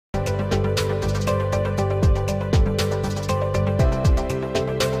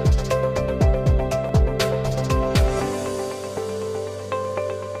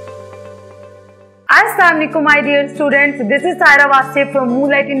Assalamu alaikum my dear students. This is Saira Wasif from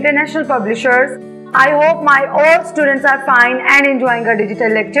Moonlight International Publishers. I hope my all students are fine and enjoying our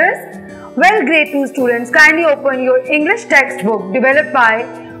digital lectures. Well, grade 2 students, kindly open your English textbook developed by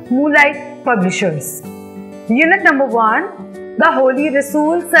Moonlight Publishers. Unit number 1, the Holy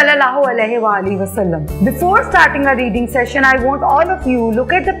Rasul Sallallahu Alaihi Wasallam. Before starting our reading session, I want all of you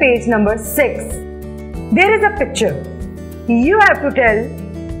look at the page number 6. There is a picture. You have to tell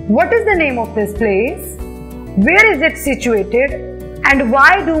what is the name of this place, where is it situated, and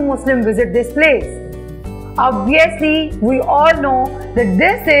why do Muslims visit this place? Obviously, we all know that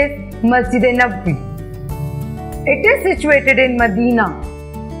this is Masjid-e-Nabawi. It is situated in Medina.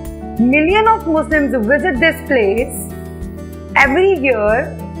 Millions of Muslims visit this place every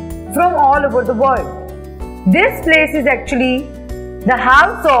year from all over the world. This place is actually the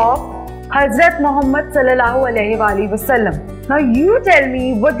house of Hazrat Muhammad Sallallahu Alaihi Wasallam. Now you tell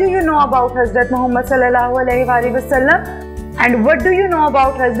me, what do you know about Hazrat Muhammad Sallallahu Alaihi Wasallam? And what do you know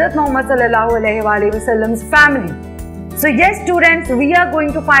about Hazrat Muhammad Sallallahu Alaihi Wasallam's family? So yes students, we are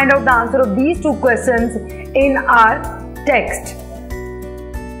going to find out the answer of these two questions in our text.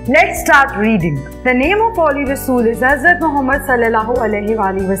 Let's start reading. The name of Holy Rasul is Hazrat Muhammad Sallallahu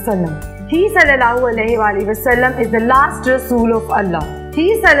Alaihi Wasallam. He Sallallahu Alaihi Wasallam is the last Rasul of Allah.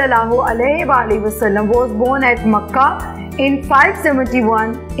 He Sallallahu Alaihi Wasallam was born at Makkah in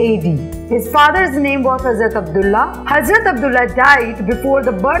 571 AD. His father's name was Hazrat Abdullah. Hazrat Abdullah died before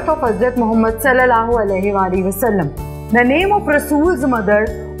the birth of Hazrat Muhammad Sallallahu Alaihi Wasallam. The name of Rasul's mother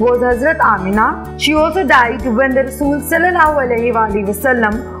was Hazrat Amina. She also died when the Rasul Sallallahu Alaihi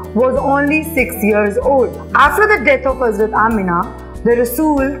Wasallam was only 6 years old. After the death of Hazrat Amina, the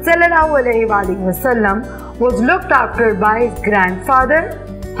Rasul Sallallahu Alaihi Wasallam was looked after by his grandfather,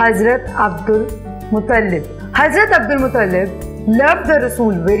 Hazrat Abdul Muttalib. Hazrat Abdul Muttalib loved the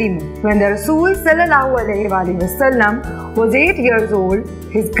Rasul very much. When the Rasul Sallallahu Alaihi Wasallam was 8 years old,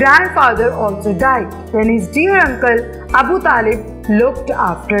 his grandfather also died. Then his dear uncle Abu Talib looked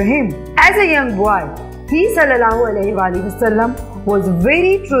after him. As a young boy, he Sallallahu Alaihi Wasallam was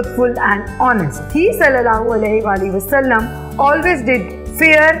very truthful and honest. He Sallallahu Alaihi Wasallam always did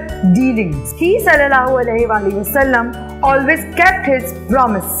fair dealings. He Sallallahu Alaihi Wasallam always kept his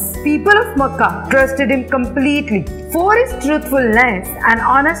promise. People of Makkah trusted him completely. For his truthfulness and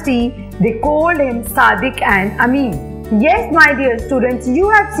honesty, they called him Sadiq and Amin. Yes, my dear students, you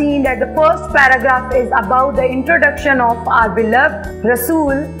have seen that the first paragraph is about the introduction of our beloved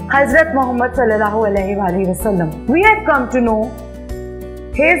Rasul, Hazrat Muhammad Sallallahu Alaihi Wasallam. We have come to know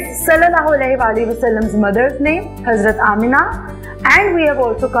his Sallallahu Alaihi Wasallam's mother's name, Hazrat Amina, and we have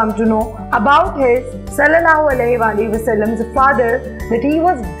also come to know about his Sallallahu Alaihi Wasallam's father, that he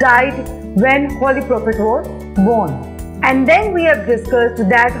was died when Holy Prophet was born. And then we have discussed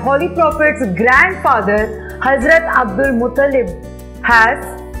that Holy Prophet's grandfather, Hazrat Abdul Muttalib, has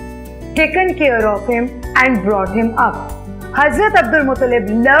taken care of him and brought him up. Hazrat Abdul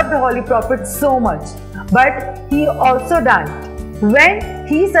Muttalib loved Holy Prophet so much, but he also died when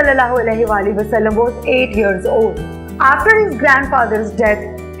he Sallallahu Alaihi Wasallam was 8 years old. After his grandfather's death,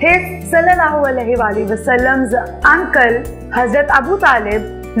 his Sallallahu Alaihi Wasallam's uncle Hazrat Abu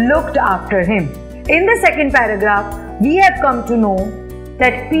Talib looked after him. In the second paragraph, we have come to know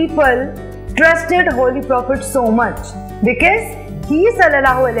that people trusted Holy Prophet so much because he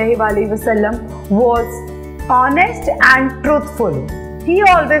Sallallahu Alaihi Wasallam was honest and truthful. He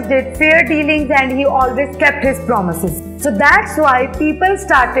always did fair dealings and he always kept his promises. So that's why people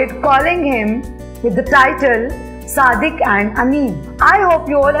started calling him with the title Sadiq and Amin. I hope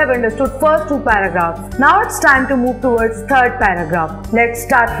you all have understood first two paragraphs. Now it's time to move towards third paragraph. Let's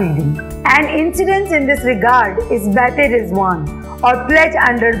start reading. An incident in this regard is Bai'at Rizwan, or pledge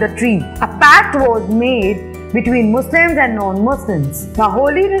under the tree. A pact was made between Muslims and non-Muslims. The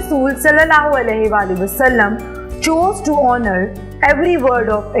Holy Rasul Sallallahu Alaihi Wasallam chose to honor every word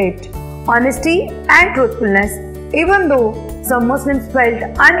of it, honesty and truthfulness, even though some Muslims felt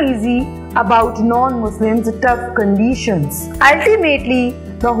uneasy about non-Muslims' tough conditions. Ultimately,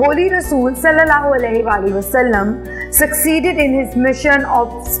 the Holy Rasul Sallallahu Alaihi Wasallam succeeded in his mission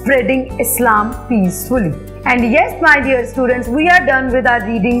of spreading Islam peacefully. And yes, my dear students, we are done with our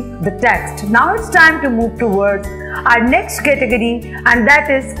reading the text. Now it's time to move towards our next category, and that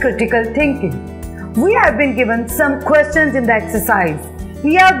is critical thinking. We have been given some questions in the exercise.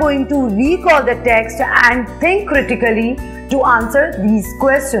 We are going to recall the text and think critically to answer these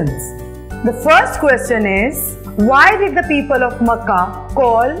questions. The first question is, why did the people of Makkah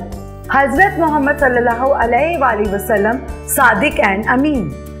call Hazrat Muhammad Sallallahu Alaihi Wasallam Sadiq and Amin?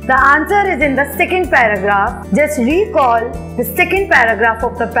 The answer is in the second paragraph. Just recall the second paragraph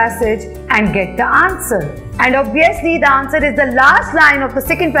of the passage and get the answer. And obviously the answer is the last line of the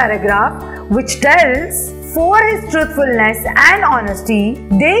second paragraph, which tells, for his truthfulness and honesty,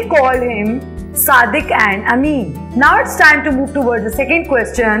 they called him Sadiq and Amin. Now it's time to move towards the second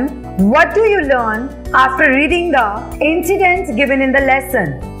question. What do you learn after reading the incidents given in the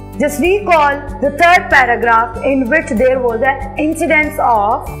lesson? Just recall the third paragraph in which there was an incident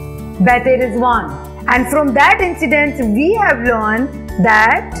of Better is one. And from that incident we have learned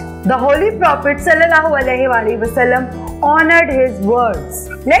that the Holy Prophet ﷺ honored his words.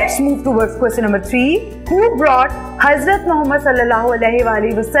 Let's move towards question number 3. Who brought Hazrat Muhammad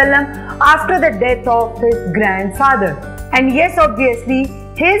ﷺ after the death of his grandfather? And yes, obviously,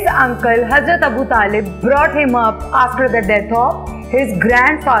 his uncle Hazrat Abu Talib brought him up after the death of his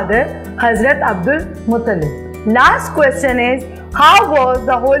grandfather Hazrat Abdul Muttalib. Last question is, how was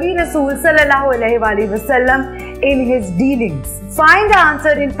the Holy Rasul ﷺ in his dealings? Find the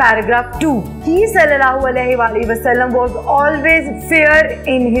answer in paragraph 2. He ﷺ was always fair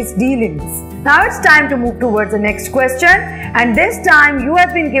in his dealings. Now it's time to move towards the next question, and this time you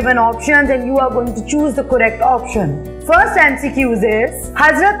have been given options and you are going to choose the correct option. First MCQ is,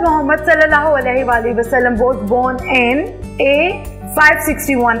 Hazrat Muhammad ﷺ was born in A.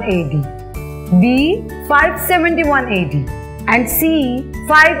 561 AD, B. 571 AD, and C.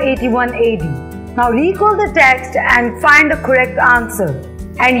 581 AD. Now recall the text and find the correct answer.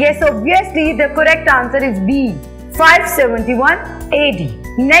 And yes, obviously the correct answer is B. 571 AD.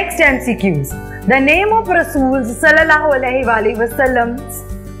 Next MCQs. The name of Rasul's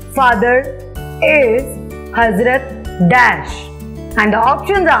father is Hazrat Dash. And the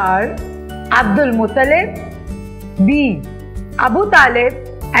options are Abdul Muttalib, B. Abu Talib,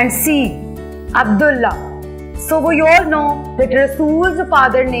 and C. Abdullah. So we all know that Rasul's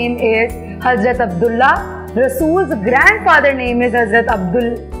father name is Hazrat Abdullah, Rasul's grandfather name is Hazrat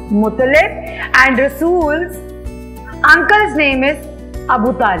Abdul Muttalib, and Rasul's uncle's name is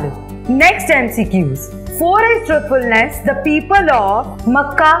Abu Talib. Next MCQs. For his truthfulness, the people of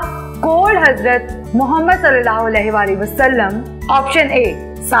Makkah called Hazrat Muhammad ﷺ option A.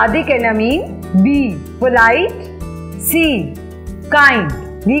 Sadiq and Amin, B. Polite, C. Kind.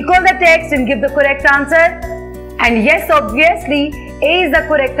 Recall the text and give the correct answer. And yes, obviously, A is the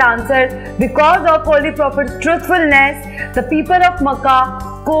correct answer. Because of Holy Prophet's truthfulness, the people of Makkah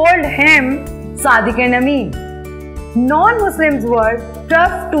called him Sadiq and Amin. Non-Muslims were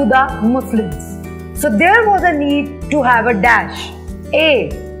tough to the Muslims. So there was a need to have a dash. A.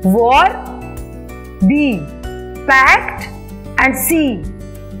 War, B. Pact, and C.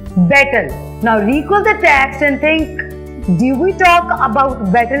 Battle. Now recall the text and think, do we talk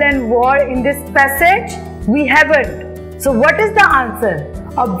about battle and war in this passage? We haven't. So what is the answer?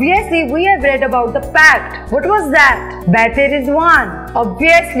 Obviously, we have read about the pact. What was that? Better is one.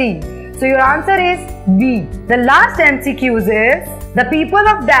 Obviously. So your answer is B. The last MCQs is, the people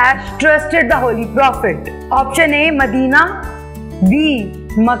of Dash trusted the Holy Prophet. Option A. Medina, B.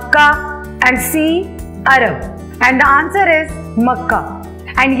 Makkah, and C. Arab. And the answer is Makkah.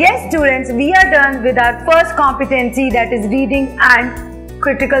 And yes, students, we are done with our first competency, that is reading and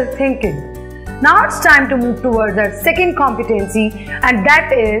critical thinking. Now it's time to move towards our second competency, and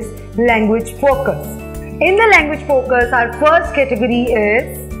that is language focus. In the language focus, our first category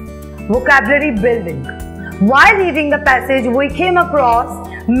is vocabulary building. While reading the passage, we came across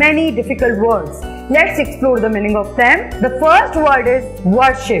many difficult words. Let's explore the meaning of them. The first word is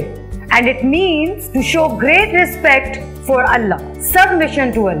worship, and it means to show great respect for Allah,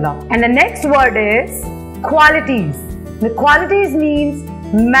 submission to Allah. And the next word is qualities. The qualities means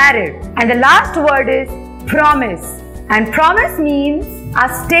merit. And the last word is promise. And promise means a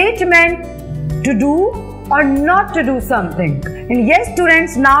statement to do or not to do something. And yes,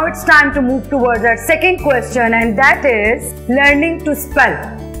 students, now it's time to move towards our second question, and that is learning to spell.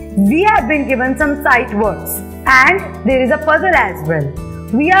 We have been given some sight words and there is a puzzle as well.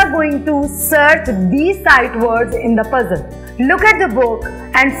 We are going to search these sight words in the puzzle. Look at the book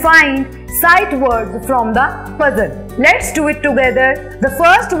and find sight words from the puzzle. Let's do it together. The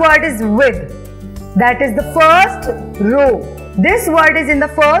first word is with. That is the first row. This word is in the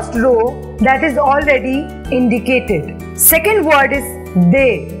first row, that is already indicated. Second word is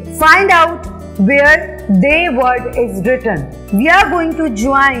they. Find out where they word is written. We are going to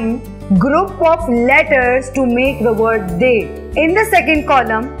join group of letters to make the word they. In the second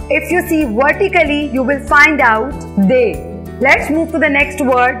column, if you see vertically, you will find out they. Let's move to the next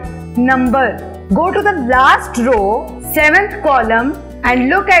word, number. Go to the last row, 7th column, and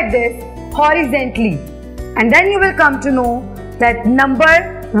look at this horizontally. And then you will come to know that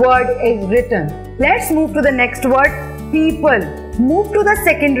number word is written. Let's move to the next word, people. Move to the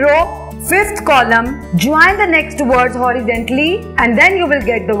second row, fifth column, join the next words horizontally and then you will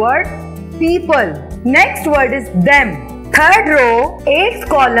get the word people. Next word is them. Third row, eighth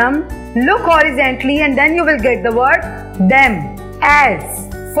column, look horizontally and then you will get the word them. As.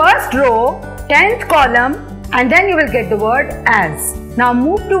 First row, 10th column and then you will get the word as. Now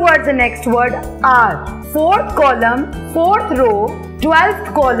move towards the next word, are. Fourth column, fourth row,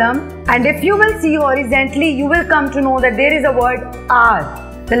 12th column, and if you will see horizontally, you will come to know that there is a word are.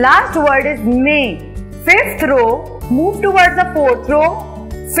 The last word is may. Fifth row, move towards the fourth row,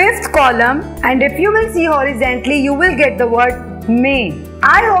 fifth column, and if you will see horizontally, you will get the word may.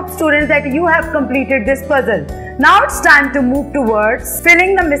 I hope students that you have completed this puzzle. Now it's time to move towards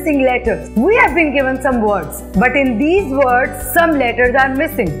filling the missing letters. We have been given some words, but in these words, some letters are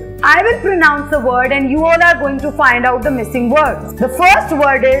missing. I will pronounce the word and you all are going to find out the missing words. The first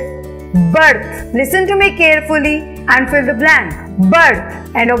word is birth. Listen to me carefully and fill the blank.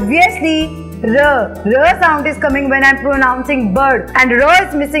 Birth. And obviously, R. R sound is coming when I am pronouncing bird and R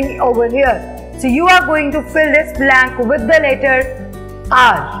is missing over here. So you are going to fill this blank with the letter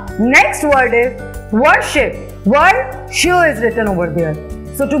R. Next word is worship. Word shoe is written over there.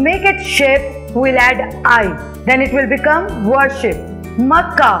 So to make it ship, we'll add I. Then it will become worship.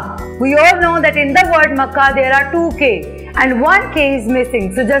 Makkah. We all know that in the word Makkah there are two K and one K is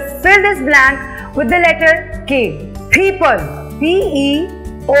missing. So just fill this blank with the letter K. People. P-E-O-P-L-E.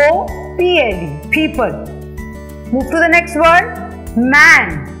 People. Move to the next word.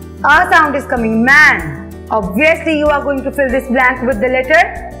 Man. A sound is coming. Man. Obviously you are going to fill this blank with the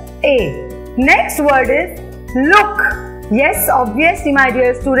letter A. Next word is look. Yes, obviously my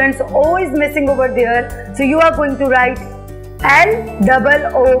dear students, O is missing over there. So you are going to write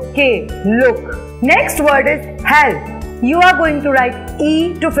L-O-O-K. Look. Next word is help. You are going to write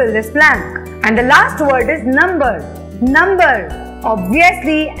E to fill this blank. And the last word is number. Number.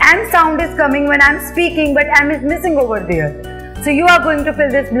 Obviously M sound is coming when I am speaking but M is missing over there. So you are going to fill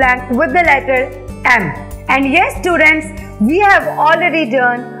this blank with the letter M. And yes students, we have already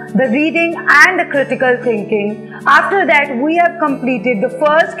done the reading and the critical thinking. After that, we have completed the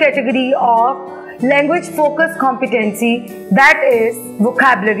first category of language focus competency, that is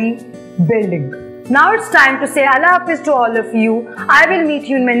vocabulary building. Now it's time to say Allah Hafiz to all of you. I will meet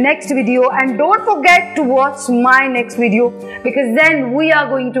you in my next video and don't forget to watch my next video because then we are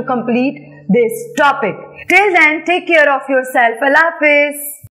going to complete this topic. Till then, take care of yourself. Allah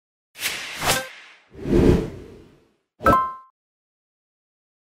Hafiz.